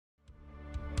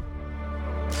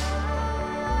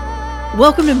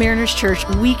Welcome to Mariners Church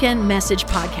Weekend Message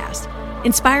Podcast,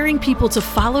 inspiring people to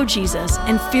follow Jesus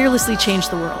and fearlessly change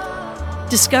the world.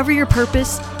 Discover your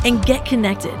purpose and get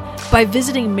connected by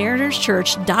visiting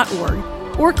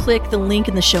marinerschurch.org or click the link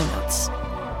in the show notes.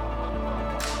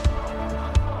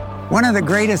 One of the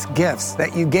greatest gifts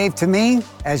that you gave to me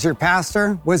as your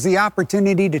pastor was the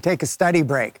opportunity to take a study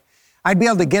break. I'd be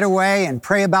able to get away and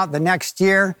pray about the next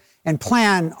year and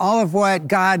plan all of what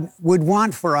God would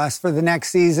want for us for the next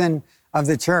season of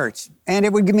the church. And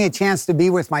it would give me a chance to be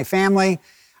with my family.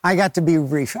 I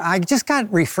just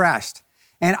got refreshed.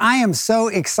 And I am so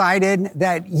excited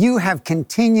that you have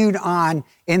continued on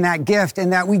in that gift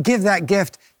and that we give that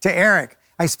gift to Eric.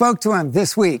 I spoke to him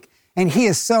this week and he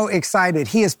is so excited.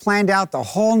 He has planned out the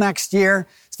whole next year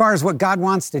as far as what God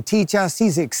wants to teach us.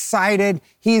 He's excited.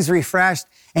 He's refreshed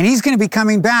and he's going to be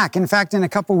coming back. In fact, in a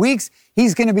couple weeks,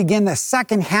 he's going to begin the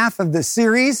second half of the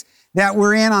series that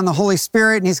we're in on the Holy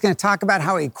Spirit. And he's going to talk about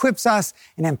how he equips us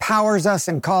and empowers us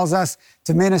and calls us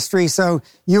to ministry. So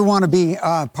you want to be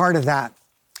part of that.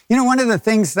 You know, one of the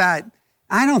things that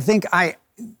I don't think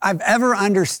I've ever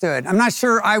understood, I'm not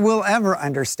sure I will ever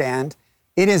understand,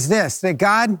 it is this, that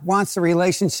God wants a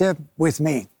relationship with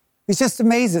me. It just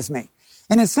amazes me.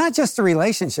 And it's not just a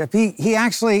relationship. He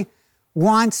actually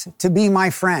wants to be my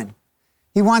friend.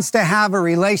 He wants to have a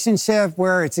relationship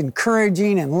where it's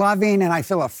encouraging and loving, and I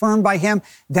feel affirmed by him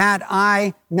that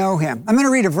I know him. I'm going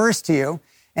to read a verse to you,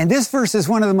 and this verse is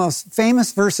one of the most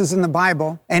famous verses in the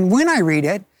Bible. And when I read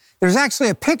it, there's actually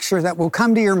a picture that will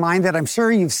come to your mind that I'm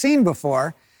sure you've seen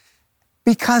before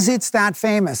because it's that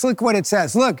famous. Look what it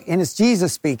says. Look, and it's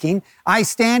Jesus speaking. I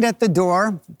stand at the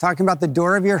door, talking about the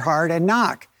door of your heart, and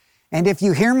knock. And if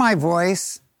you hear my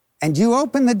voice and you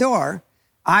open the door,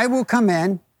 I will come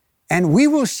in and we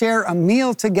will share a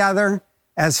meal together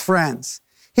as friends.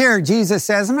 Here, Jesus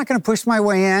says, I'm not going to push my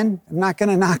way in. I'm not going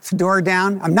to knock the door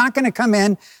down. I'm not going to come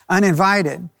in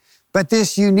uninvited. But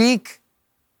this unique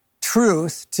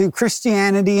truth to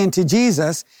Christianity and to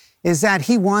Jesus is that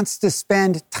he wants to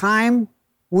spend time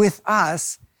with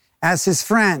us as his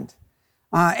friend.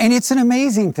 And it's an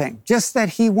amazing thing, just that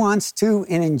he wants to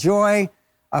enjoy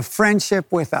a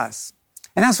friendship with us.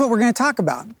 And that's what we're going to talk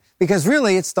about. Because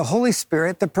really, it's the Holy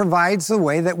Spirit that provides the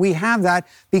way that we have that,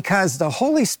 because the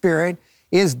Holy Spirit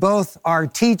is both our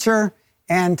teacher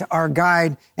and our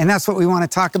guide. And that's what we want to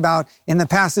talk about in the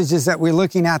passages that we're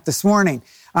looking at this morning.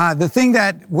 The thing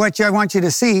what I want you to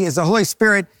see is the Holy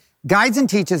Spirit guides and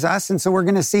teaches us. And so we're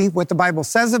going to see what the Bible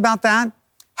says about that,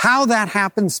 how that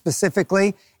happens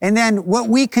specifically, and then what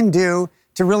we can do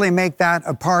to really make that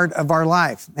a part of our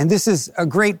life. And this is a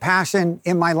great passion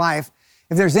in my life.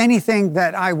 If there's anything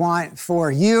that I want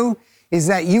for you, is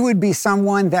that you would be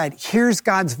someone that hears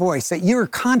God's voice, that you're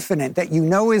confident that you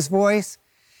know his voice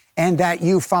and that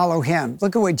you follow him.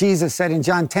 Look at what Jesus said in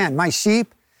John 10. My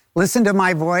sheep listen to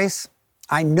my voice.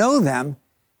 I know them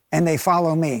and they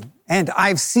follow me. And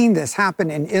I've seen this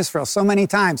happen in Israel so many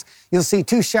times. You'll see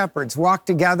two shepherds walk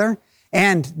together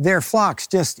and their flocks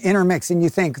just intermix. And you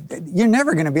think, you're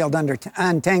never going to be able to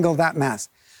untangle that mess.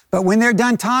 But when they're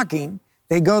done talking,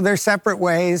 they go their separate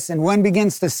ways, and one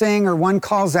begins to sing or one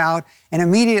calls out, and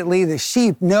immediately the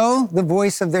sheep know the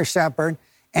voice of their shepherd,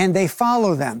 and they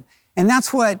follow them. And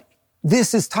that's what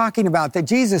this is talking about, that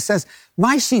Jesus says,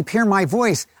 my sheep hear my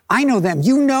voice. I know them.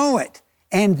 You know it.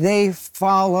 And they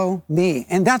follow me.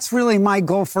 And that's really my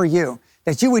goal for you,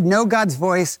 that you would know God's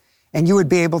voice and you would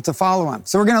be able to follow him.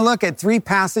 So we're going to look at 3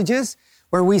 passages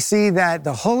where we see that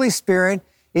the Holy Spirit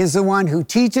is the one who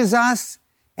teaches us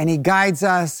and he guides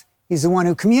us. He's the one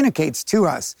who communicates to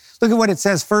us. Look at what it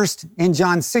says first in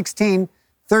John 16,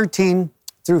 13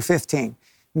 through 15.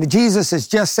 And Jesus has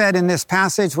just said in this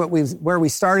passage where we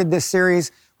started this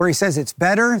series, where he says, it's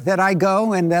better that I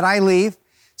go and that I leave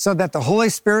so that the Holy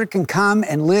Spirit can come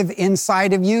and live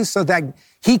inside of you so that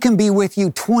he can be with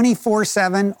you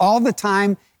 24/7, all the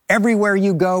time, everywhere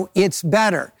you go. It's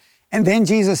better. And then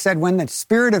Jesus said, when the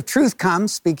Spirit of truth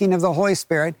comes, speaking of the Holy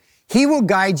Spirit, he will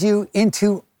guide you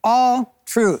into all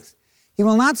truth. He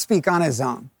will not speak on his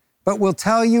own, but will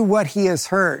tell you what he has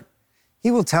heard. He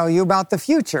will tell you about the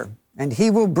future, and he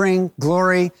will bring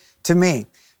glory to me.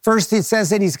 First, it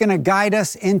says that he's going to guide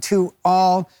us into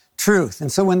all truth.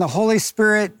 And so when the Holy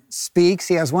Spirit speaks,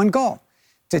 he has one goal: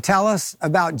 to tell us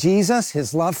about Jesus,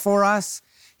 his love for us,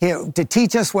 to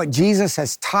teach us what Jesus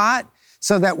has taught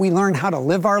so that we learn how to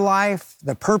live our life,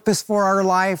 the purpose for our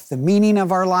life, the meaning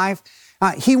of our life.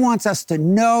 He wants us to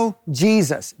know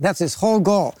Jesus. That's his whole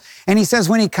goal. And he says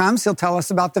when he comes, he'll tell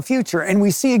us about the future. And we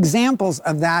see examples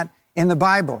of that in the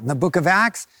Bible. In the book of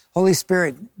Acts, Holy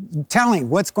Spirit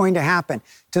telling what's going to happen.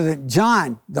 To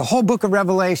John, the whole book of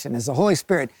Revelation is the Holy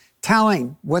Spirit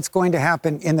telling what's going to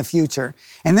happen in the future.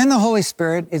 And then the Holy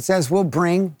Spirit, it says, will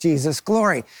bring Jesus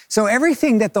glory. So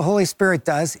everything that the Holy Spirit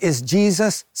does is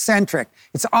Jesus-centric.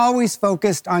 It's always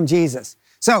focused on Jesus.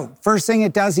 So first thing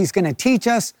it does, he's going to teach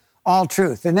us all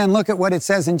truth. And then look at what it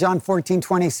says in John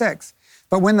 14:26.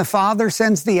 But when the Father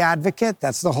sends the advocate,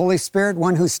 that's the Holy Spirit,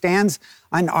 one who stands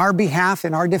on our behalf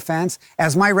in our defense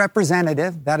as my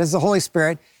representative, that is the Holy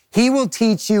Spirit, he will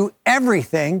teach you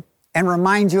everything and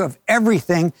remind you of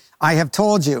everything I have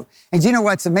told you. And you know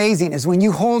what's amazing is when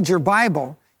you hold your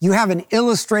Bible, you have an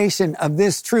illustration of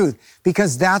this truth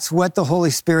because that's what the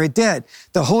Holy Spirit did.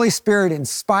 The Holy Spirit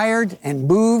inspired and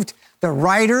moved the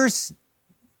writers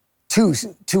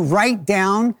to write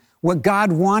down what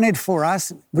God wanted for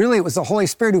us. Really, it was the Holy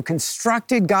Spirit who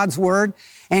constructed God's word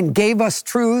and gave us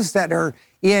truths that are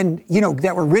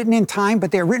that were written in time,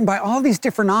 but they're written by all these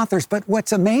different authors. But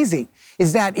what's amazing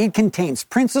is that it contains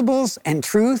principles and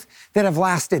truth that have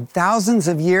lasted thousands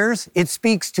of years. It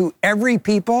speaks to every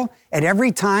people at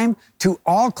every time, to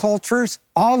all cultures,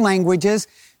 all languages.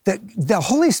 The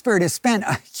Holy Spirit has spent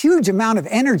a huge amount of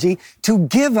energy to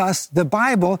give us the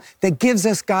Bible that gives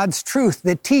us God's truth,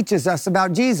 that teaches us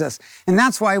about Jesus. And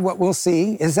that's why what we'll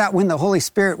see is that when the Holy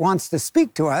Spirit wants to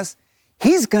speak to us,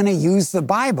 he's going to use the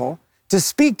Bible to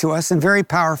speak to us in very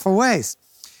powerful ways.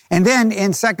 And then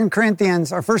in 1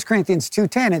 Corinthians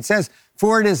 2:10, it says,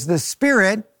 for it is the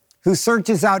Spirit who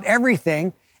searches out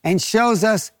everything and shows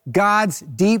us God's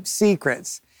deep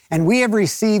secrets. And we have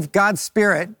received God's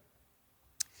Spirit,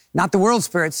 not the world's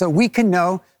spirit, so we can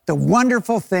know the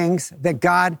wonderful things that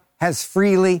God has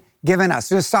freely given us.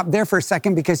 Just stop there for a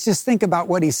second because just think about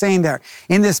what he's saying there.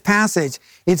 In this passage,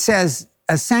 it says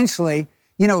essentially,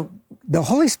 the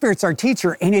Holy Spirit's our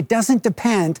teacher, and it doesn't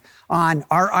depend on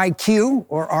our IQ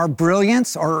or our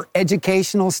brilliance or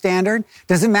educational standard.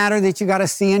 Doesn't matter that you got a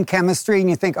C in chemistry and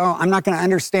you think, I'm not going to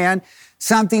understand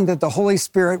something that the Holy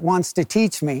Spirit wants to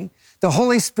teach me. The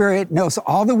Holy Spirit knows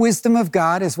all the wisdom of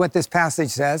God, is what this passage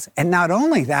says. And not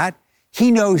only that,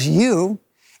 he knows you.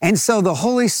 And so the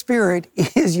Holy Spirit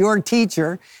is your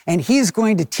teacher, and he's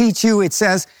going to teach you, it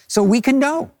says, so we can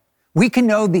know. We can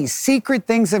know these secret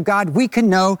things of God. We can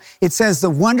know, it says, the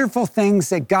wonderful things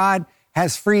that God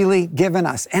has freely given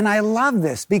us. And I love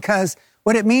this because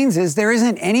what it means is there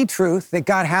isn't any truth that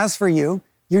God has for you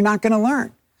you're not going to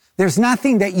learn. There's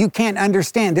nothing that you can't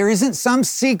understand. There isn't some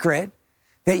secret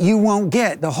that you won't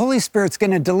get. The Holy Spirit's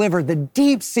going to deliver the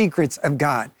deep secrets of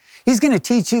God. He's going to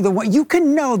teach you you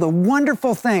can know the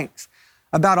wonderful things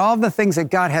about all the things that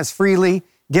God has freely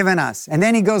given us. And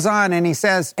then he goes on and he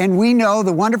says, and we know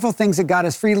the wonderful things that God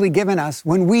has freely given us.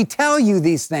 When we tell you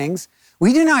these things,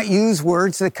 we do not use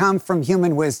words that come from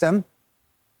human wisdom.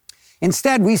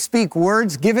 Instead, we speak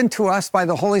words given to us by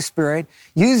the Holy Spirit,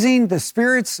 using the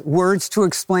Spirit's words to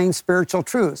explain spiritual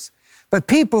truths. But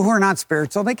people who are not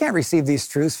spiritual, they can't receive these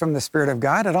truths from the Spirit of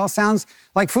God. It all sounds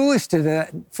like foolishness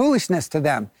to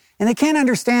them. And they can't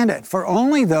understand it, for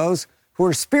only those who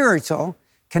are spiritual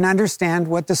can understand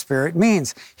what the Spirit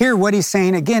means. Here, what he's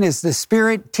saying again is the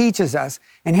Spirit teaches us.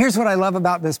 And here's what I love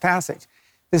about this passage.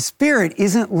 The Spirit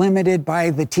isn't limited by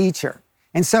the teacher.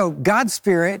 And so God's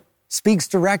Spirit speaks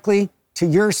directly to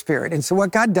your spirit. And so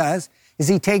what God does is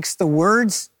he takes the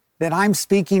words that I'm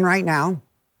speaking right now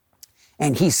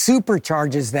and he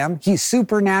supercharges them. He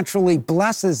supernaturally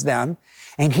blesses them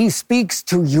and he speaks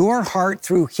to your heart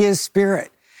through his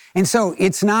Spirit. And so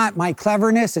it's not my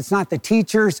cleverness, it's not the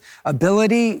teacher's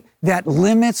ability that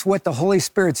limits what the Holy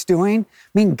Spirit's doing. I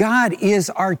mean, God is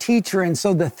our teacher, and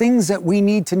so the things that we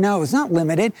need to know is not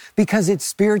limited because it's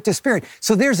spirit to spirit.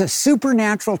 So there's a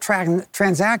supernatural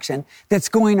transaction that's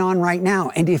going on right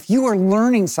now. And if you are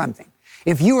learning something,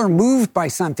 if you are moved by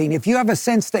something, if you have a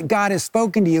sense that God has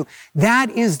spoken to you, that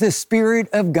is the Spirit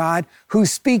of God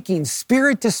who's speaking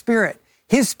spirit to spirit.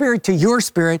 His Spirit to your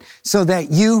spirit so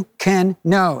that you can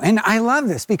know. And I love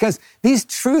this because these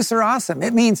truths are awesome.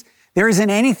 It means there isn't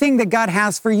anything that God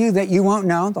has for you that you won't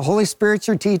know. The Holy Spirit's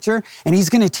your teacher, and he's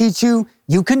going to teach you.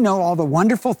 You can know all the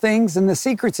wonderful things and the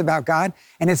secrets about God,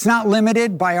 and it's not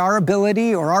limited by our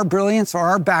ability or our brilliance or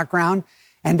our background,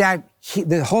 and that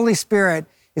the Holy Spirit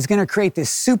is going to create this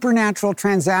supernatural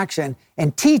transaction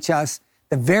and teach us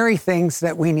the very things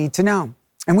that we need to know.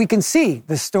 And we can see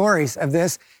the stories of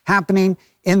this happening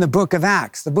in the book of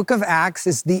Acts. The book of Acts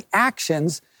is the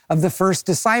actions of the first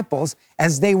disciples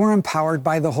as they were empowered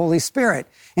by the Holy Spirit.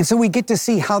 And so we get to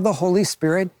see how the Holy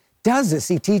Spirit does this.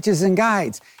 He teaches and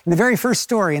guides. In the very first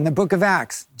story in the book of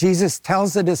Acts, Jesus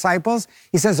tells the disciples,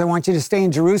 he says, I want you to stay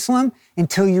in Jerusalem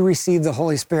until you receive the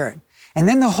Holy Spirit. And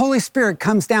then the Holy Spirit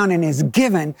comes down and is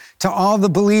given to all the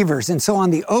believers. And so on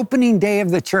the opening day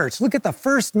of the church, look at the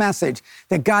first message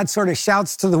that God sort of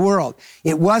shouts to the world.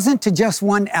 It wasn't to just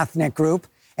one ethnic group,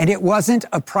 and it wasn't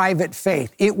a private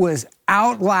faith. It was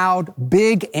out loud,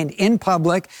 big, and in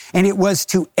public, and it was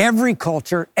to every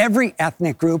culture, every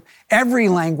ethnic group, every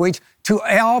language, to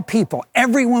all people.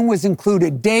 Everyone was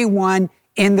included day one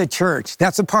in the church.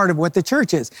 That's a part of what the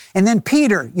church is. And then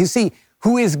Peter, you see,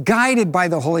 who is guided by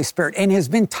the Holy Spirit and has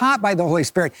been taught by the Holy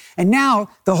Spirit. And now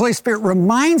the Holy Spirit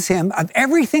reminds him of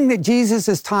everything that Jesus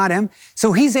has taught him.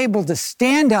 So he's able to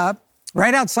stand up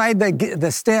right outside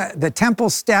the temple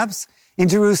steps in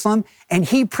Jerusalem, and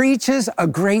he preaches a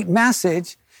great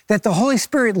message that the Holy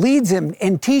Spirit leads him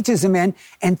and teaches him in,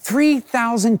 and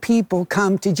 3,000 people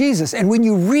come to Jesus. And when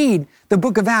you read the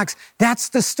book of Acts, that's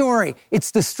the story.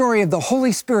 It's the story of the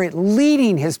Holy Spirit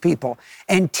leading his people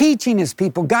and teaching his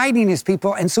people, guiding his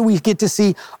people. And so we get to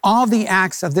see all the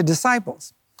acts of the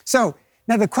disciples. So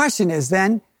now the question is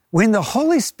then, when the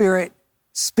Holy Spirit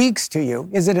speaks to you,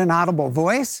 is it an audible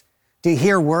voice? Do you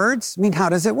hear words? I mean, how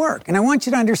does it work? And I want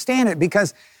you to understand it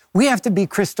because we have to be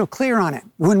crystal clear on it.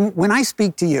 When I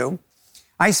speak to you,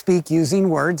 I speak using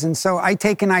words. And so I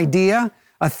take an idea,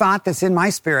 a thought that's in my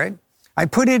spirit, I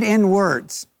put it in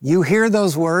words. You hear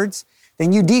those words,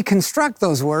 then you deconstruct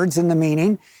those words in the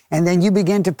meaning, and then you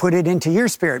begin to put it into your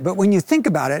spirit. But when you think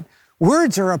about it,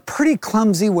 words are a pretty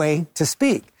clumsy way to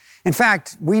speak. In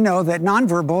fact, we know that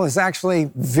nonverbal is actually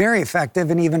very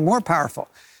effective and even more powerful.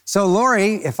 So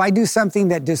Lori, if I do something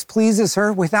that displeases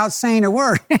her without saying a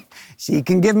word, she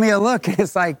can give me a look. And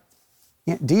it's like,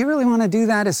 do you really want to do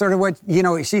that? Is sort of what,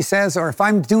 she says. Or if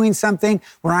I'm doing something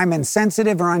where I'm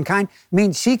insensitive or unkind,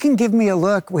 she can give me a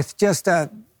look with just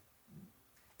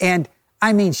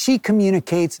she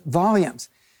communicates volumes.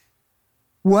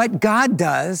 What God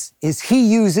does is he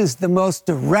uses the most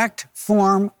direct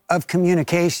form of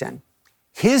communication,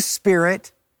 his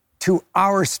spirit to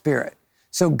our spirit.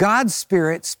 So God's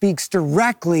Spirit speaks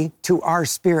directly to our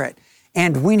spirit.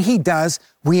 And when he does,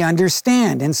 we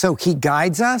understand. And so he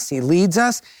guides us, he leads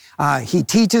us, he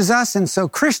teaches us. And so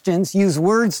Christians use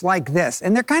words like this.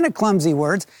 And they're kind of clumsy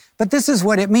words, but this is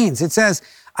what it means. It says,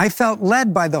 I felt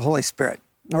led by the Holy Spirit,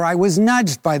 or I was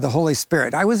nudged by the Holy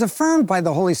Spirit. I was affirmed by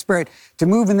the Holy Spirit to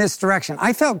move in this direction.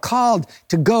 I felt called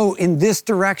to go in this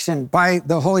direction by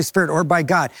the Holy Spirit or by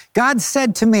God. God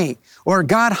said to me, or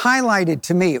God highlighted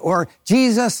to me, or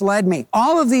Jesus led me.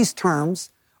 All of these terms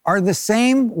are the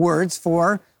same words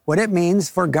for what it means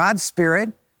for God's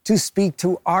Spirit to speak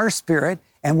to our spirit.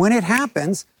 And when it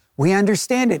happens, we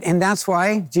understand it. And that's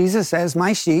why Jesus says,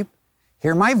 my sheep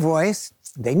hear my voice,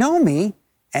 they know me,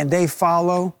 and they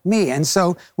follow me. And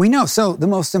so we know. So the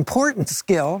most important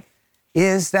skill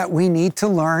is that we need to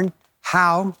learn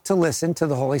how to listen to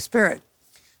the Holy Spirit.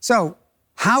 So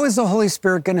how is the Holy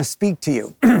Spirit going to speak to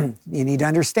you? You need to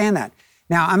understand that.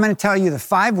 Now, I'm going to tell you the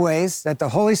 5 ways that the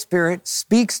Holy Spirit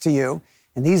speaks to you.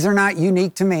 And these are not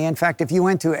unique to me. In fact, if you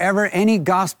went to any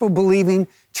gospel-believing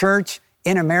church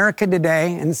in America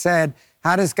today and said,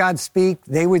 how does God speak?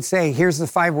 They would say, here's the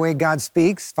 5 ways God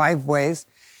speaks, 5 ways.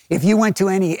 If you went to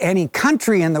any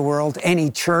country in the world, any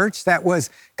church that was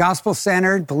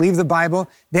gospel-centered, believe the Bible,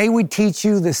 they would teach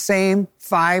you the same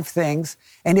 5 things.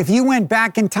 And if you went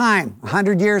back in time,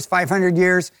 100 years, 500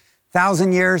 years,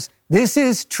 1,000 years, this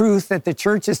is truth that the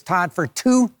church has taught for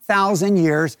 2,000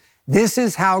 years. This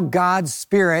is how God's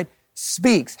Spirit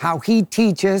speaks, how he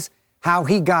teaches, how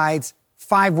he guides,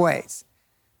 5 ways.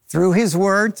 Through his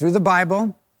word, through the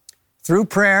Bible, through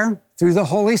prayer, through the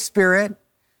Holy Spirit,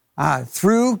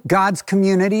 through God's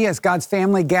community as God's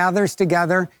family gathers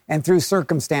together, and through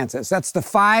circumstances. That's the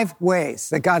 5 ways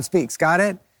that God speaks. Got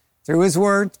it? Through his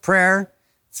word, prayer,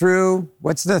 through,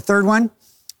 what's the third one?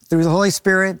 Through the Holy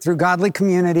Spirit, through godly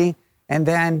community, and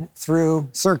then through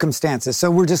circumstances. So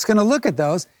we're just going to look at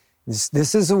those.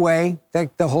 This is a way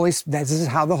that this is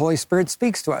how the Holy Spirit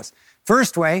speaks to us.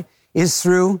 First way is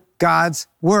through God's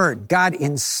word. God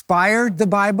inspired the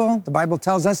Bible. The Bible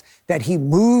tells us that he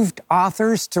moved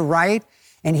authors to write,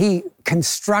 and he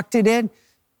constructed it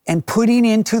and putting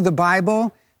into the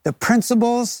Bible the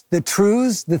principles, the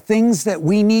truths, the things that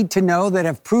we need to know that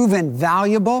have proven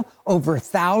valuable over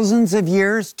thousands of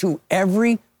years to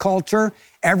every culture,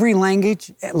 every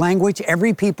language,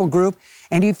 every people group.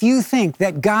 And if you think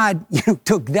that God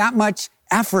took that much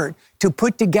effort to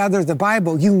put together the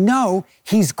Bible, you know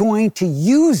he's going to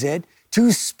use it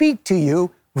to speak to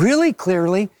you really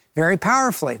clearly, very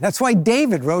powerfully. That's why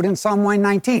David wrote in Psalm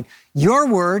 119, your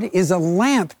word is a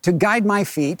lamp to guide my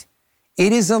feet.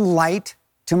 It is a light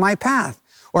to my path.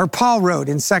 Or Paul wrote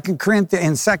in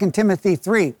 2 Timothy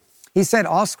 3, He said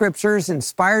all scripture is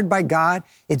inspired by God.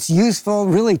 It's useful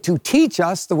really to teach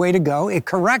us the way to go. It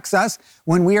corrects us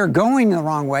when we are going the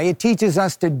wrong way. It teaches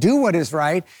us to do what is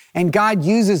right. And God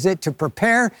uses it to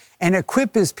prepare and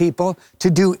equip his people to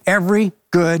do every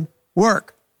good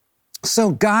work.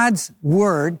 So God's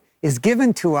word is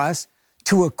given to us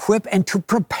to equip and to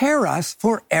prepare us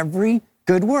for every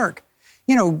good work.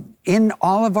 You know, in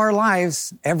all of our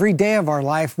lives, every day of our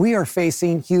life, we are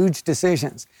facing huge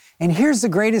decisions. And here's the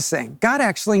greatest thing. God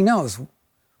actually knows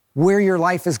where your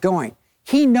life is going.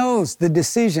 He knows the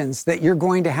decisions that you're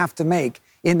going to have to make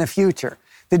in the future.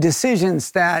 The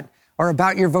decisions that are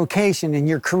about your vocation and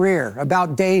your career,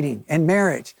 about dating and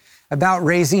marriage, about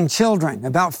raising children,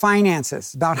 about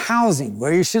finances, about housing,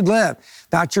 where you should live,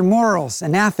 about your morals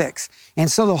and ethics.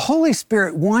 And so the Holy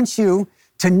Spirit wants you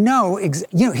to know,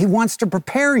 he wants to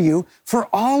prepare you for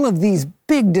all of these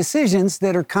big decisions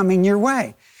that are coming your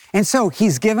way. And so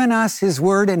he's given us his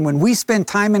word, and when we spend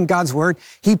time in God's word,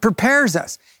 he prepares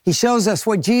us. He shows us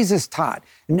what Jesus taught,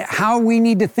 and how we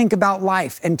need to think about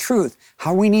life and truth,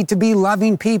 how we need to be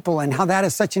loving people, and how that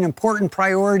is such an important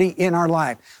priority in our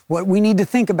life, what we need to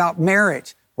think about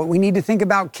marriage, what we need to think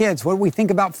about kids, what we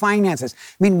think about finances.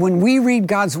 I mean, when we read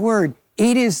God's word,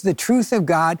 it is the truth of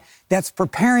God that's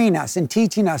preparing us and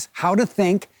teaching us how to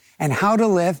think and how to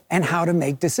live and how to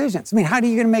make decisions. I mean, how are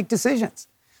you going to make decisions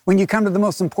when you come to the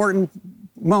most important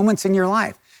moments in your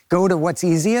life? Go to what's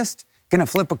easiest? Going to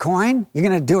flip a coin? You're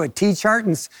going to do a T-chart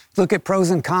and look at pros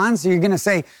and cons? You're going to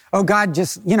say, oh, God,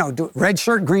 just, do red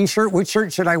shirt, green shirt, which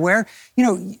shirt should I wear?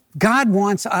 God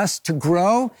wants us to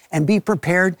grow and be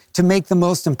prepared to make the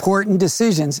most important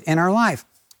decisions in our life.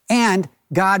 And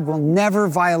God will never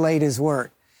violate his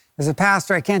word. As a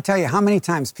pastor, I can't tell you how many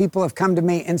times people have come to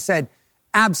me and said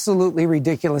absolutely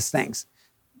ridiculous things.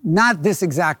 Not this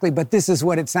exactly, but this is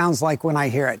what it sounds like when I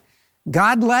hear it.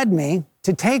 God led me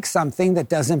to take something that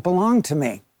doesn't belong to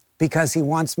me because he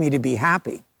wants me to be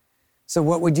happy. So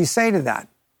what would you say to that?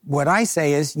 What I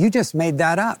say is, you just made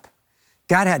that up.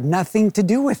 God had nothing to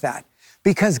do with that,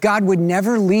 because God would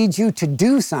never lead you to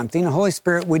do something. The Holy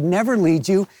Spirit would never lead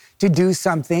you to do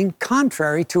something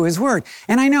contrary to his word.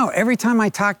 And I know every time I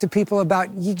talk to people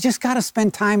about, you just got to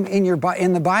spend time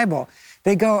in the Bible,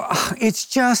 they go, oh, it's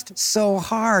just so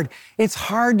hard. It's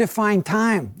hard to find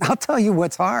time. I'll tell you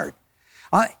what's hard.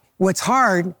 What's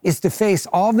hard is to face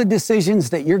all the decisions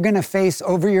that you're going to face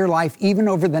over your life, even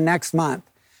over the next month,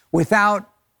 without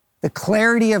the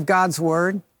clarity of God's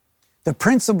word, the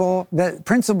principles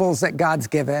that God's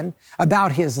given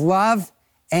about his love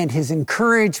and his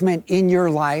encouragement in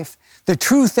your life, the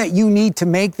truth that you need to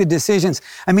make the decisions.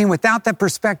 I mean, without that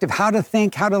perspective, how to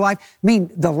think, how to live,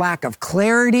 the lack of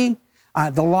clarity,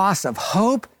 the loss of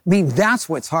hope, that's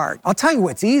what's hard. I'll tell you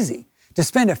what's easy. To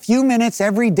spend a few minutes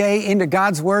every day into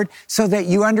God's word so that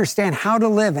you understand how to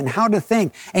live and how to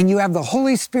think, and you have the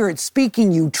Holy Spirit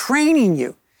speaking you, training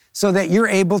you, so that you're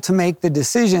able to make the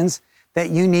decisions that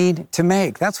you need to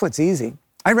make. That's what's easy.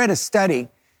 I read a study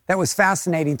that was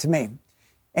fascinating to me.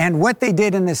 And what they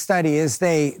did in this study is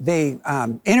they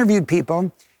interviewed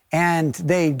people, and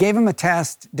they gave them a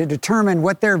test to determine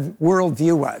what their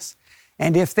worldview was.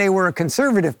 And if they were a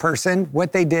conservative person,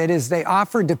 what they did is they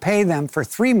offered to pay them for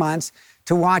 3 months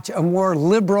to watch a more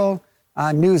liberal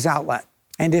news outlet.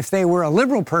 And if they were a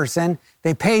liberal person,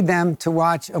 they paid them to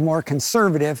watch a more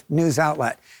conservative news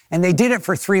outlet. And they did it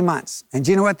for 3 months. And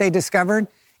do you know what they discovered?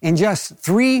 In just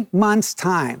 3 months'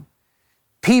 time,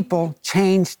 people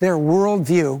changed their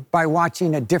worldview by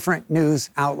watching a different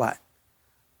news outlet.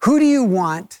 Who do you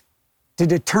want to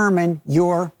determine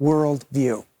your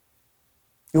worldview?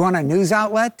 You want a news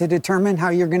outlet to determine how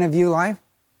you're going to view life?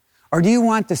 Or do you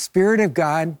want the Spirit of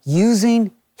God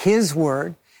using his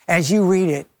word as you read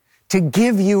it to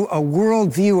give you a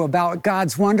worldview about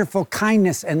God's wonderful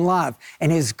kindness and love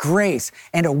and his grace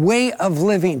and a way of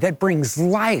living that brings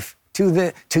life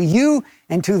to you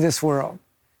and to this world?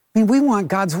 We want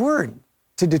God's word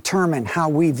to determine how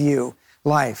we view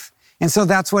life. And so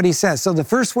that's what he says. So the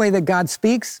first way that God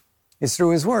speaks is through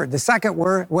his word. The second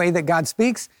way that God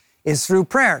speaks is through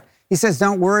prayer. He says,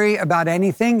 don't worry about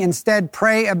anything. Instead,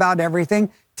 pray about everything.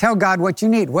 Tell God what you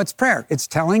need. What's prayer? It's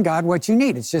telling God what you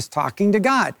need. It's just talking to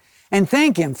God and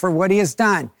thank him for what he has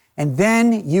done. And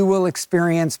then you will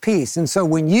experience peace. And so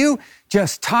when you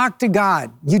just talk to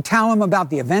God, you tell him about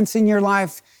the events in your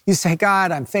life. You say,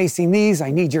 God, I'm facing these.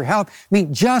 I need your help.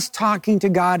 Just talking to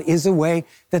God is a way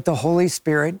that the Holy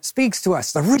Spirit speaks to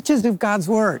us. The riches of God's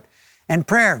word and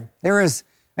prayer. There is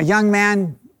a young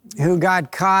man who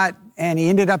got caught and he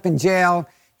ended up in jail.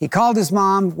 He called his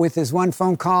mom with his one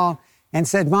phone call and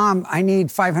said, Mom, I need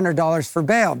 $500 for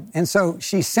bail. And so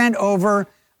she sent over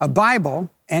a Bible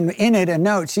and in it a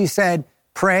note. She said,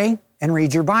 pray and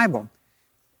read your Bible.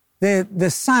 The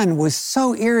son was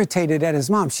so irritated at his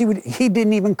mom. He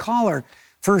didn't even call her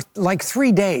for like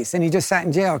 3 days, and he just sat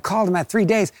in jail. Called him at 3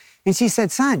 days, and she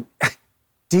said, son,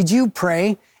 did you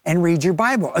pray and read your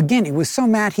Bible? Again, he was so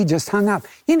mad he just hung up.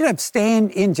 He ended up staying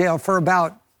in jail for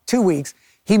about 2 weeks.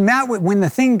 He met with, when the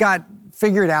thing got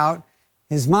figured out,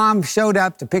 his mom showed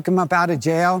up to pick him up out of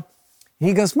jail. And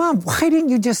he goes, Mom, why didn't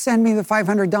you just send me the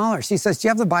 $500? She says, do you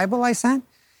have the Bible I sent?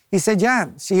 He said, yeah.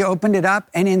 She opened it up,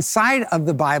 and inside of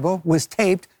the Bible was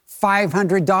taped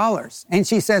 $500. And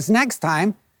she says, next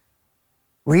time,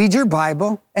 read your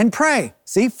Bible and pray.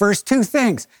 See, first two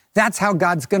things. That's how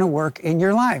God's going to work in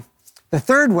your life. The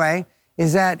third way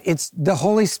is that it's the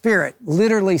Holy Spirit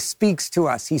literally speaks to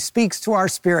us. He speaks to our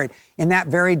spirit in that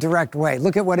very direct way.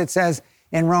 Look at what it says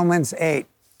in Romans 8.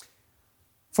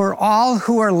 For all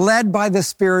who are led by the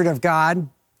Spirit of God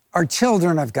are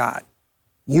children of God.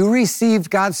 You received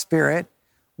God's Spirit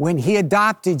when He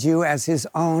adopted you as His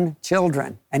own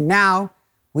children. And now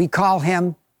we call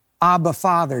Him Abba,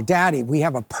 Father, Daddy. We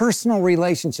have a personal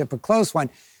relationship, a close one.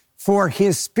 For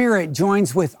His Spirit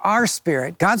joins with our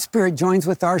spirit, God's Spirit joins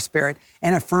with our spirit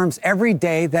and affirms every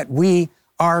day that we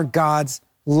are God's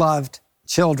loved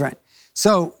children.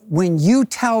 So when you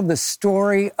tell the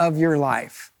story of your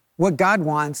life, what God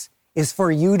wants is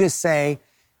for you to say,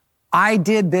 I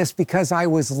did this because I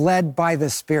was led by the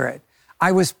Spirit.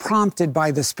 I was prompted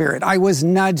by the Spirit. I was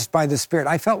nudged by the Spirit.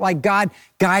 I felt like God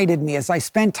guided me as I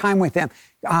spent time with Him.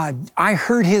 I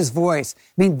heard His voice.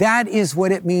 I mean, that is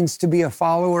what it means to be a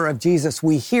follower of Jesus.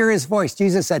 We hear His voice.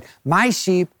 Jesus said, my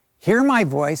sheep hear my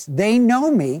voice. They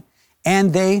know me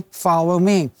and they follow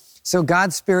me. So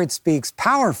God's Spirit speaks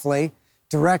powerfully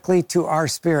directly to our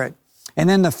spirit. And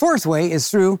then the fourth way is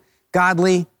through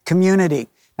godly community.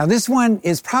 Now, this one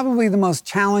is probably the most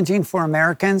challenging for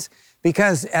Americans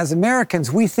because as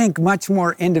Americans, we think much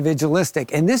more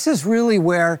individualistic. And this is really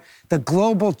where the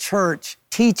global church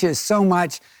teaches so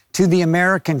much to the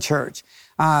American church.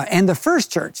 And the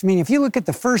first church, I mean, if you look at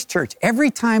the first church, every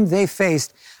time they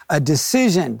faced a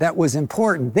decision that was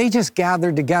important, they just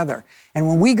gathered together. And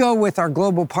when we go with our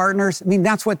global partners, I mean,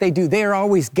 that's what they do. They are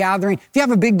always gathering. If you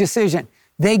have a big decision,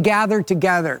 they gather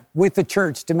together with the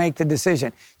church to make the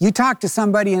decision. You talk to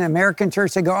somebody in an American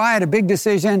church, they go, I had a big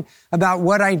decision about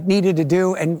what I needed to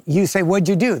do. And you say, what'd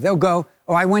you do? They'll go,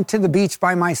 I went to the beach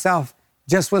by myself,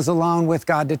 just was alone with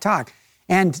God to talk.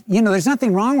 And, there's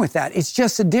nothing wrong with that. It's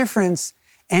just a difference.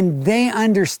 And they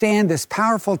understand this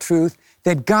powerful truth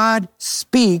that God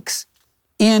speaks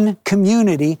in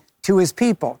community to His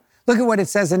people. Look at what it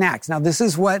says in Acts. Now, this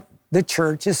is what the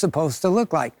church is supposed to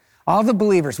look like. All the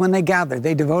believers, when they gathered,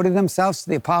 they devoted themselves to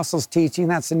the apostles' teaching,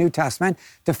 that's the New Testament,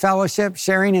 to fellowship,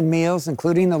 sharing in meals,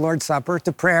 including the Lord's Supper,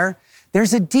 to prayer.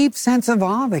 There's a deep sense of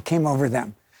awe that came over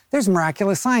them. There's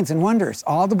miraculous signs and wonders.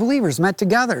 All the believers met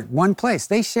together in one place.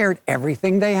 They shared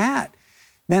everything they had.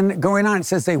 Then going on, it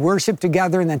says they worshiped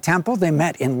together in the temple. They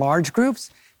met in large groups.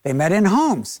 They met in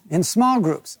homes, in small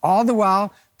groups, all the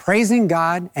while praising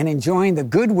God and enjoying the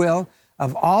goodwill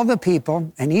of all the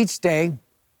people. And each day,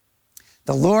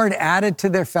 the Lord added to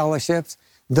their fellowships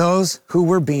those who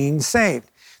were being saved.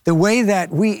 The way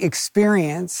that we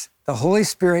experience the Holy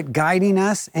Spirit guiding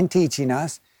us and teaching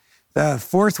us, the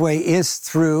fourth way is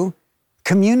through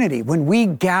community. When we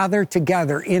gather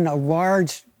together in a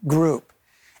large group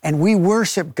and we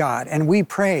worship God and we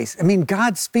praise, I mean,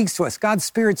 God speaks to us. God's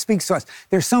Spirit speaks to us.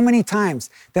 There's so many times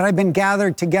that I've been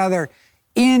gathered together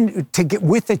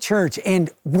with the church and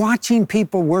watching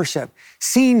people worship,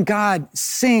 seeing God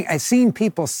sing, seeing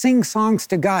people sing songs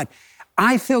to God.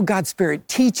 I feel God's Spirit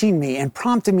teaching me and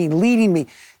prompting me, leading me,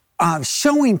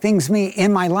 showing things me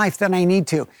in my life that I need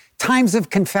to. Times of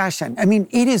confession. I mean,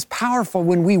 it is powerful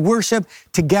when we worship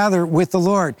together with the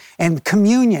Lord and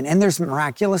communion, and there's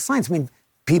miraculous signs. I mean,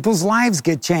 people's lives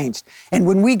get changed. And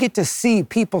when we get to see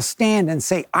people stand and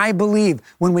say, I believe,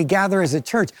 when we gather as a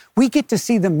church, we get to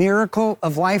see the miracle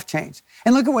of life change.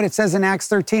 And look at what it says in Acts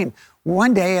 13.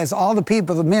 One day, as all the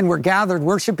people, the men were gathered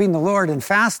worshiping the Lord and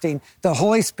fasting, the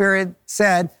Holy Spirit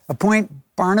said, appoint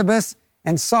Barnabas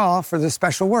and Saul for the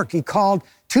special work. He called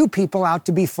 2 people out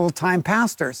to be full-time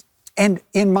pastors. And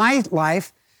in my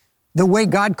life, the way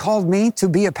God called me to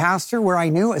be a pastor, where I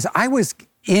knew is I was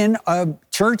in a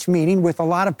church meeting with a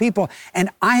lot of people, and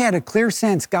I had a clear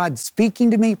sense, God speaking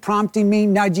to me, prompting me,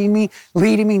 nudging me,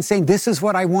 leading me, and saying, this is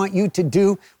what I want you to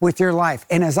do with your life.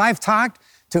 And as I've talked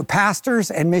to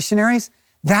pastors and missionaries,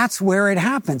 That's where it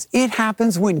happens. It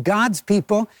happens when God's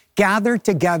people gather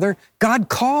together. God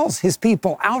calls his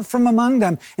people out from among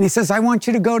them. And he says, I want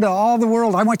you to go to all the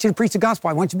world. I want you to preach the gospel.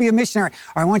 I want you to be a missionary.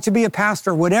 Or I want you to be a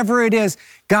pastor. Whatever it is,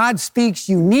 God speaks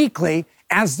uniquely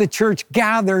as the church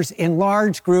gathers in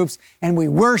large groups and we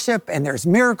worship and there's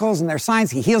miracles and there's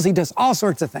signs. He heals. He does all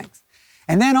sorts of things.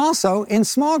 And then also in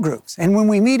small groups. And when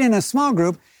we meet in a small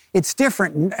group, it's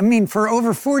different. I mean, for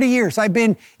over 40 years, I've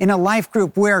been in a life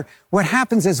group where what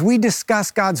happens is we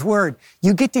discuss God's word.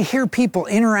 You get to hear people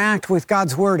interact with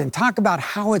God's word and talk about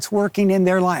how it's working in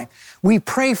their life. We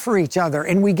pray for each other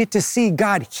and we get to see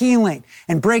God healing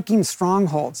and breaking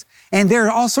strongholds. And there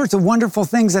are all sorts of wonderful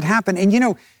things that happen. And you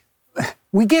know,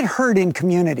 we get hurt in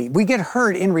community. We get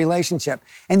hurt in relationship.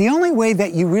 And the only way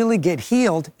that you really get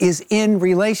healed is in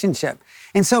relationship.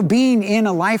 And so being in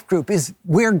a life group is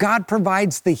where God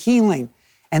provides the healing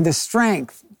and the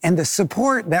strength and the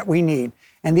support that we need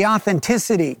and the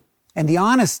authenticity and the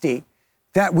honesty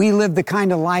that we live the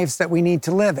kind of lives that we need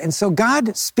to live. And so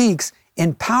God speaks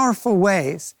in powerful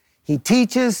ways. He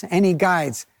teaches and he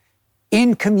guides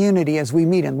in community as we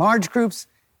meet in large groups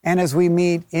and as we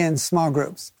meet in small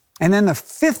groups. And then the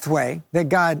fifth way that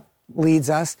God leads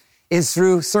us is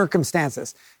through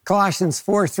circumstances. Colossians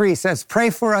 4:3 says, pray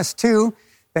for us too,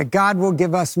 that God will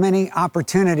give us many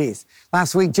opportunities.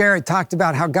 Last week, Jared talked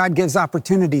about how God gives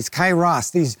opportunities,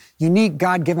 kairos, these unique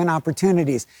God-given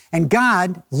opportunities. And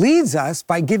God leads us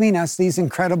by giving us these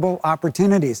incredible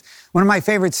opportunities. One of my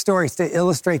favorite stories to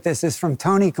illustrate this is from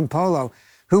Tony Campolo,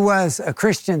 who was a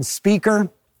Christian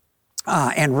speaker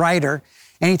and writer.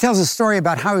 And he tells a story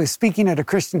about how he was speaking at a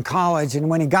Christian college. And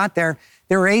when he got there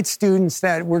were 8 students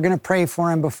that were going to pray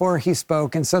for him before he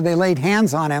spoke. And so they laid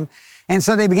hands on him. And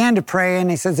so they began to pray.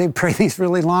 And he says they pray these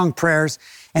really long prayers.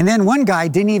 And then one guy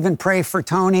didn't even pray for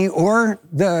Tony or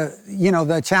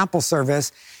the chapel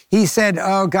service. He said,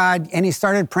 oh God, and he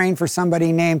started praying for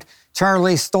somebody named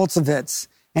Charlie Stoltzevitz.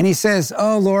 And he says,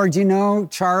 oh Lord, you know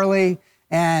Charlie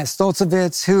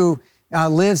Stoltzevitz, who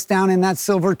lives down in that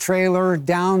silver trailer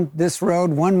down this road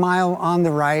 1 mile on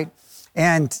the right.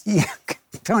 And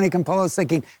Tony Campolo's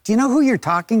thinking, do you know who you're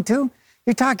talking to?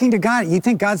 You're talking to God. You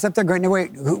think God's up there going, no,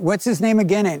 wait, what's his name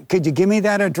again? And could you give me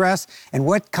that address? And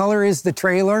what color is the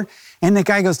trailer? And the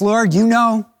guy goes, Lord, you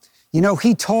know,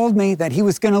 he told me that he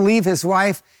was going to leave his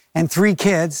wife and 3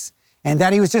 kids and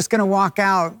that he was just going to walk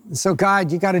out. So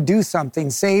God, you got to do something,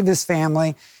 save his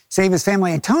family.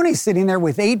 And Tony's sitting there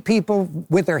with 8 people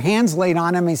with their hands laid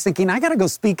on him. He's thinking, I got to go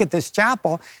speak at this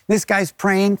chapel. This guy's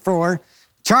praying for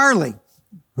Charlie,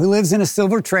 who lives in a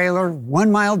silver trailer 1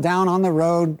 mile down on the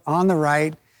road on the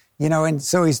right, and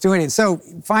so he's doing it. So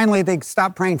finally they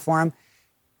stop praying for him.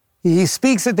 He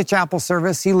speaks at the chapel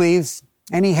service. He leaves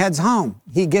and he heads home.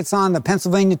 He gets on the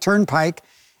Pennsylvania Turnpike.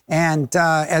 And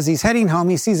as he's heading home,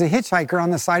 he sees a hitchhiker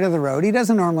on the side of the road. He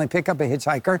doesn't normally pick up a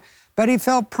hitchhiker, but he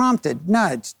felt prompted,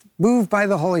 nudged, moved by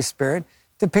the Holy Spirit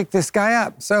to pick this guy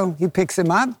up. So he picks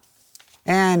him up,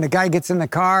 and the guy gets in the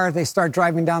car. They start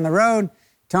driving down the road.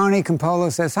 Tony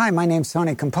Campolo says, hi, my name's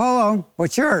Tony Campolo.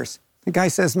 What's yours? The guy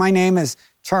says, my name is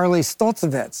Charlie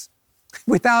Stoltzevitz.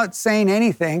 Without saying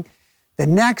anything, the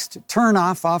next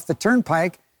turnoff off the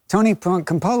turnpike, Tony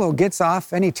Campolo gets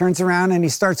off and he turns around and he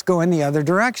starts going the other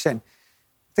direction.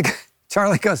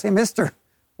 Charlie goes, hey, mister,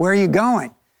 where are you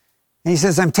going? And he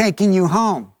says, I'm taking you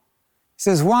home. He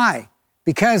says, why?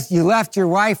 Because you left your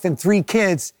wife and 3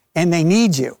 kids and they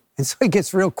need you. And so he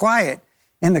gets real quiet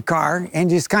in the car and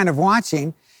just kind of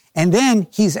watching. And then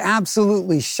he's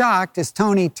absolutely shocked as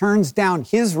Tony turns down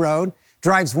his road,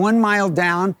 drives 1 mile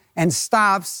down and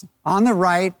stops on the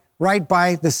right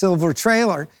by the silver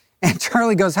trailer. And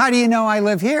Charlie goes, how do you know I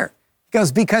live here? He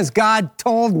goes, because God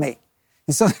told me.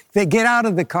 And so they get out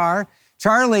of the car.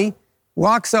 Charlie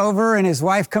walks over and his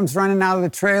wife comes running out of the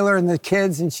trailer and the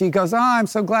kids, and she goes, oh, I'm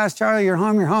so glad, Charlie, you're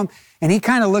home. And he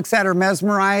kind of looks at her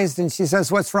mesmerized and she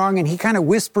says, what's wrong? And he kind of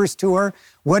whispers to her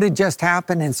what had just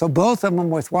happened. And so both of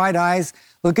them with wide eyes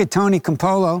look at Tony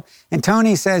Campolo, and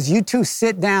Tony says, you two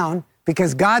sit down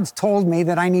because God's told me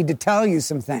that I need to tell you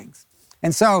some things.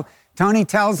 And so Tony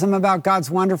tells them about God's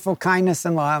wonderful kindness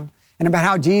and love and about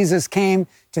how Jesus came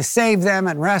to save them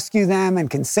and rescue them and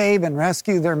can save and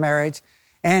rescue their marriage.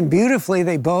 And beautifully,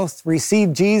 they both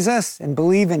receive Jesus and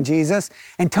believe in Jesus.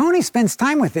 And Tony spends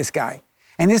time with this guy.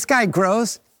 And this guy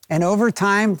grows, and over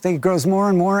time, he grows more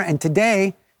and more. And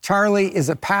today, Charlie is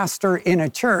a pastor in a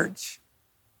church,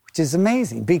 which is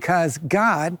amazing because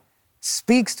God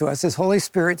speaks to us, his Holy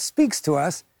Spirit speaks to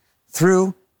us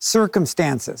through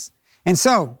circumstances. And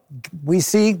so we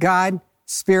see God,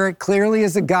 Spirit, clearly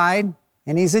as a guide,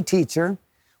 and he's a teacher.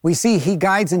 We see he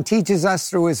guides and teaches us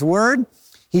through his word.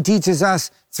 He teaches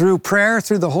us through prayer,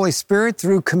 through the Holy Spirit,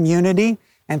 through community,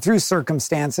 and through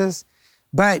circumstances.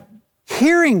 But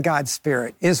hearing God's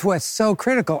Spirit is what's so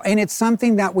critical, and it's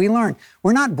something that we learn.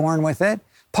 We're not born with it.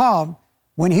 Paul,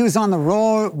 when he was on the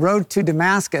road to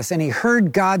Damascus and he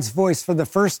heard God's voice for the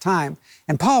first time,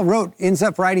 and Paul ends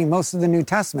up writing most of the New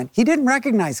Testament, he didn't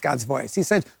recognize God's voice. He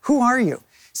said, "Who are you?"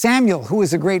 Samuel, who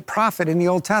was a great prophet in the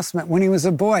Old Testament, when he was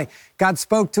a boy, God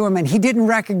spoke to him and he didn't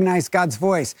recognize God's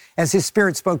voice as his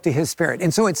spirit spoke to his spirit.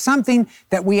 And so it's something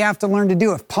that we have to learn to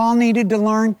do. If Paul needed to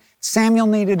learn, Samuel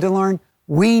needed to learn,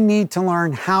 we need to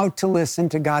learn how to listen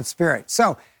to God's Spirit.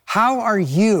 So how are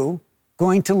you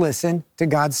going to listen to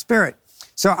God's Spirit?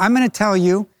 So I'm going to tell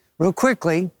you real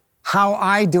quickly how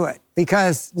I do it,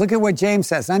 because look at what James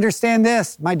says. Understand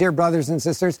this, my dear brothers and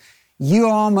sisters, you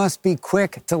all must be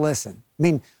quick to listen. I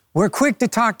mean, we're quick to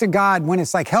talk to God when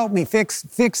it's like, help me, fix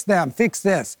them, fix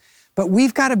this. But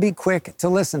we've got to be quick to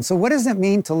listen. So what does it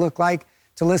mean to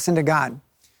listen to God?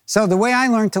 So the way I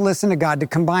learned to listen to God, to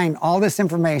combine all this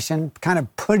information, kind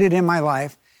of put it in my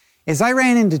life, is I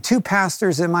ran into two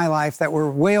pastors in my life that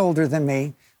were way older than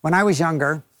me when I was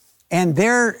younger, and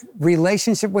their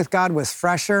relationship with God was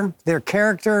fresher. Their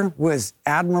character was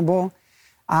admirable.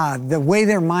 The way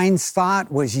their minds thought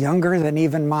was younger than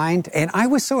even mine. And I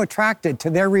was so attracted to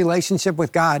their relationship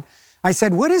with God. I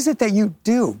said, what is it that you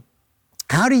do?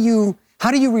 How do you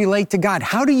relate to God?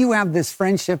 How do you have this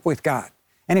friendship with God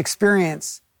and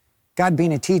experience God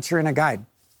being a teacher and a guide?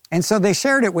 And so they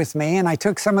shared it with me, and I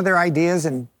took some of their ideas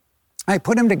and I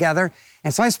put them together.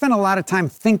 And so I spent a lot of time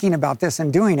thinking about this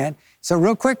and doing it. So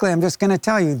real quickly, I'm just going to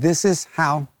tell you, this is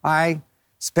how I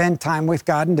spend time with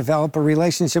God and develop a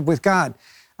relationship with God.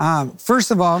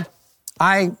 First of all,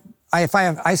 I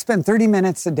spend 30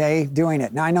 minutes a day doing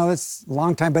it. Now, I know it's a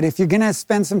long time, but if you're going to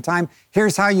spend some time,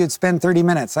 here's how you'd spend 30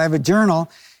 minutes. I have a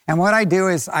journal, and what I do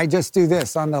is I just do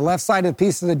this. On the left side of the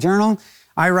piece of the journal,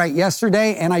 I write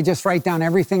yesterday, and I just write down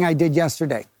everything I did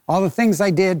yesterday. All the things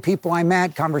I did, people I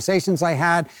met, conversations I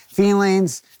had,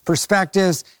 feelings,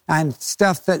 perspectives, and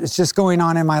stuff that is just going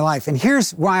on in my life. And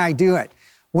here's why I do it.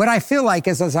 What I feel like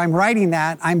is, as I'm writing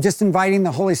that, I'm just inviting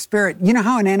the Holy Spirit. You know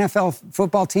how an NFL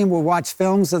football team will watch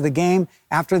films of the game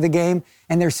after the game,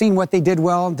 and they're seeing what they did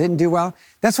well, didn't do well?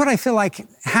 That's what I feel like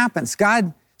happens.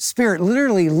 God's Spirit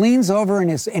literally leans over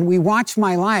and we watch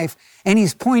my life, and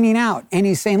he's pointing out, and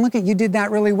he's saying, look, you did that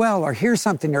really well, or here's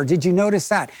something, or did you notice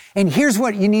that? And here's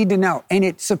what you need to know. And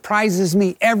it surprises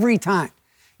me every time.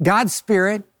 God's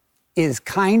Spirit is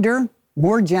kinder,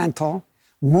 more gentle,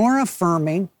 more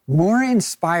affirming, more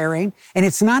inspiring. And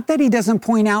it's not that he doesn't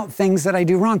point out things that I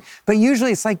do wrong, but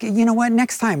usually it's like, you know what,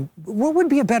 next time, what would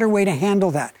be a better way to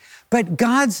handle that? But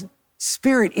God's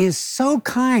Spirit is so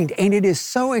kind, and it is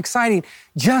so exciting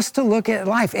just to look at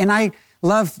life. And I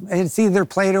love, it's either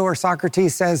Plato or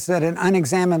Socrates says that an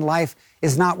unexamined life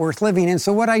is not worth living. And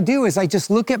so what I do is I just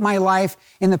look at my life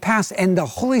in the past, and the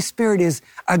Holy Spirit is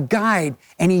a guide,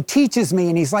 and he teaches me,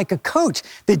 and he's like a coach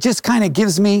that just kind of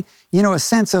gives me, a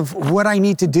sense of what I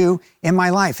need to do in my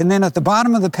life. And then at the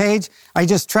bottom of the page, I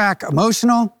just track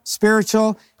emotional,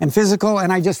 spiritual, and physical,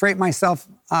 and I just rate myself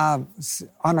on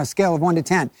a scale of 1 to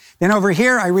 10. Then over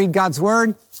here, I read God's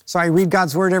Word. So I read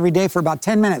God's Word every day for about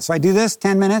 10 minutes. So I do this,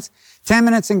 10 minutes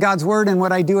in God's Word. And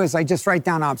what I do is I just write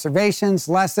down observations,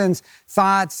 lessons,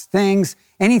 thoughts, things,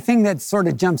 anything that sort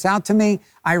of jumps out to me,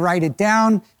 I write it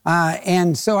down.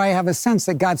 And so I have a sense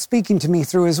that God's speaking to me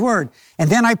through his Word. And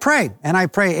then I pray,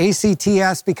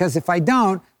 ACTS, because if I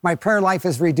don't, my prayer life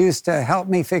is reduced to help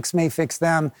me, fix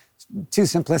them. Too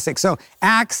simplistic. So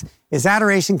ACTS is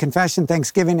adoration, confession,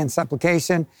 thanksgiving, and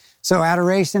supplication. So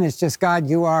adoration is just, God,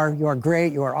 you are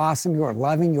great, you are awesome, you are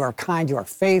loving, you are kind, you are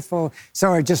faithful.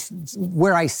 So just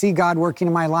where I see God working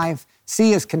in my life.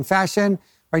 C is confession,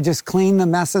 where I just clean the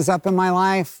messes up in my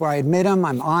life, where I admit them,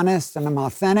 I'm honest, and I'm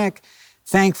authentic.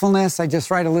 Thankfulness, I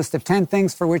just write a list of 10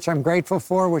 things for which I'm grateful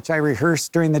for, which I rehearse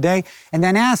during the day. And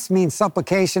then S means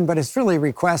supplication, but it's really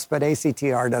request, but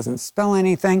ACTR doesn't spell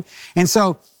anything. And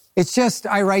so it's just,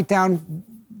 I write down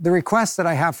the requests that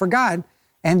I have for God,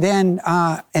 and then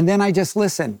I just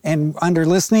listen. And under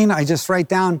listening, I just write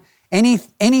down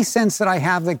any sense that I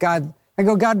have that God, I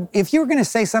go, God, if you were going to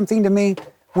say something to me,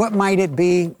 what might it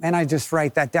be? And I just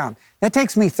write that down. That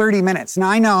takes me 30 minutes. Now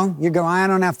I know you go, I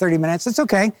don't have 30 minutes. It's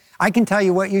okay. I can tell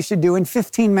you what you should do in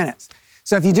 15 minutes.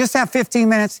 So if you just have 15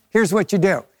 minutes, here's what you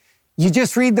do. You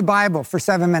just read the Bible for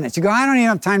 7 minutes. You go, I don't even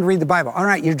have time to read the Bible. All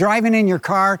right, you're driving in your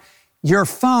car. Your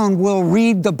phone will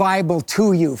read the Bible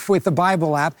to you with the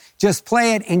Bible app. Just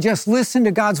play it and just listen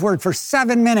to God's Word for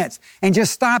 7 minutes and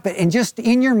just stop it and just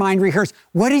in your mind rehearse.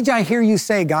 What did I hear you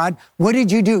say, God? What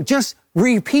did you do? Just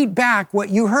repeat back what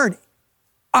you heard.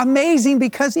 amazing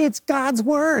because it's God's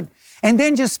word. And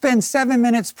then just spend 7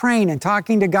 minutes praying and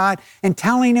talking to God and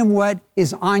telling him what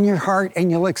is on your heart, and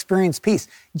you'll experience peace.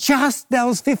 Just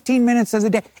those 15 minutes of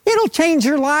the day. It'll change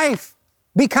your life,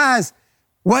 because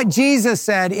what Jesus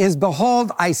said is,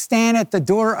 behold, I stand at the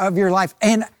door of your life,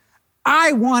 and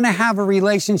I want to have a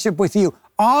relationship with you.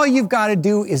 All you've got to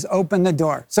do is open the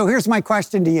door. So here's my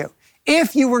question to you.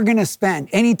 If you were going to spend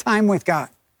any time with God,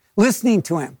 listening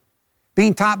to him,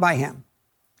 being taught by him,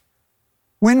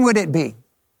 when would it be?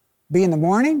 Be in the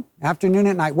morning, afternoon,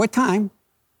 at night? What time?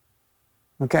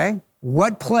 Okay.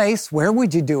 What place? Where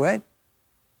would you do it?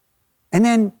 And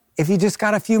then if you just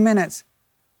got a few minutes,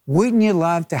 wouldn't you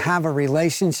love to have a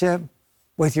relationship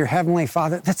with your Heavenly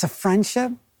Father? That's a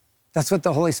friendship. That's what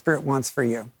the Holy Spirit wants for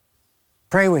you.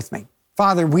 Pray with me.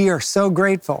 Father, we are so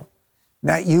grateful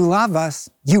that you love us,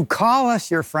 you call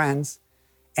us your friends,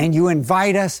 and you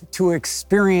invite us to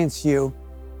experience you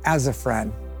as a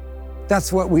friend.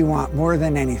 That's what we want more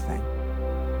than anything.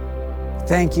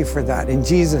 Thank you for that. In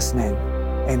Jesus' name,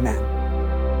 amen.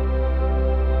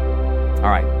 All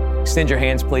right, extend your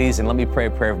hands, please, and let me pray a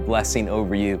prayer of blessing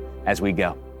over you as we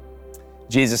go.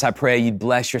 Jesus, I pray you'd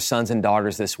bless your sons and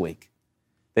daughters this week,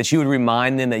 that you would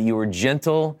remind them that you are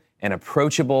gentle and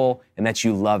approachable and that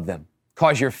you love them.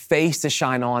 Cause your face to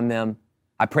shine on them.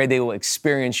 I pray they will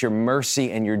experience your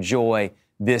mercy and your joy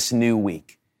this new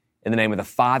week. In the name of the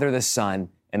Father, the Son,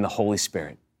 and the Holy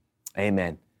Spirit.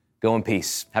 Amen. Go in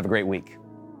peace. Have a great week.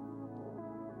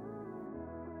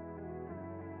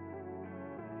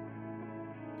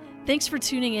 Thanks for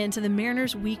tuning in to the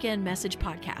Mariners Weekend Message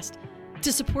Podcast.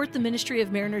 To support the ministry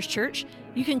of Mariners Church,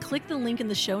 you can click the link in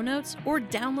the show notes or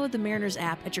download the Mariners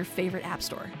app at your favorite app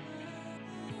store.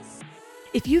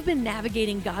 If you've been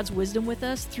navigating God's wisdom with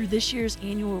us through this year's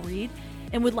annual read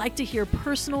and would like to hear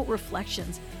personal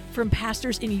reflections from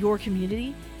pastors in your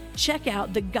community, check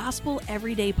out the Gospel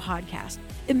Everyday podcast.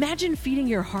 Imagine feeding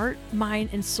your heart, mind,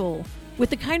 and soul with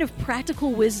the kind of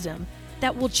practical wisdom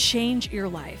that will change your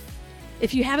life.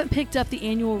 If you haven't picked up the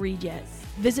annual read yet,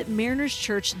 visit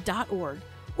marinerschurch.org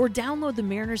or download the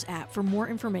Mariners app for more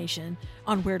information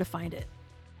on where to find it.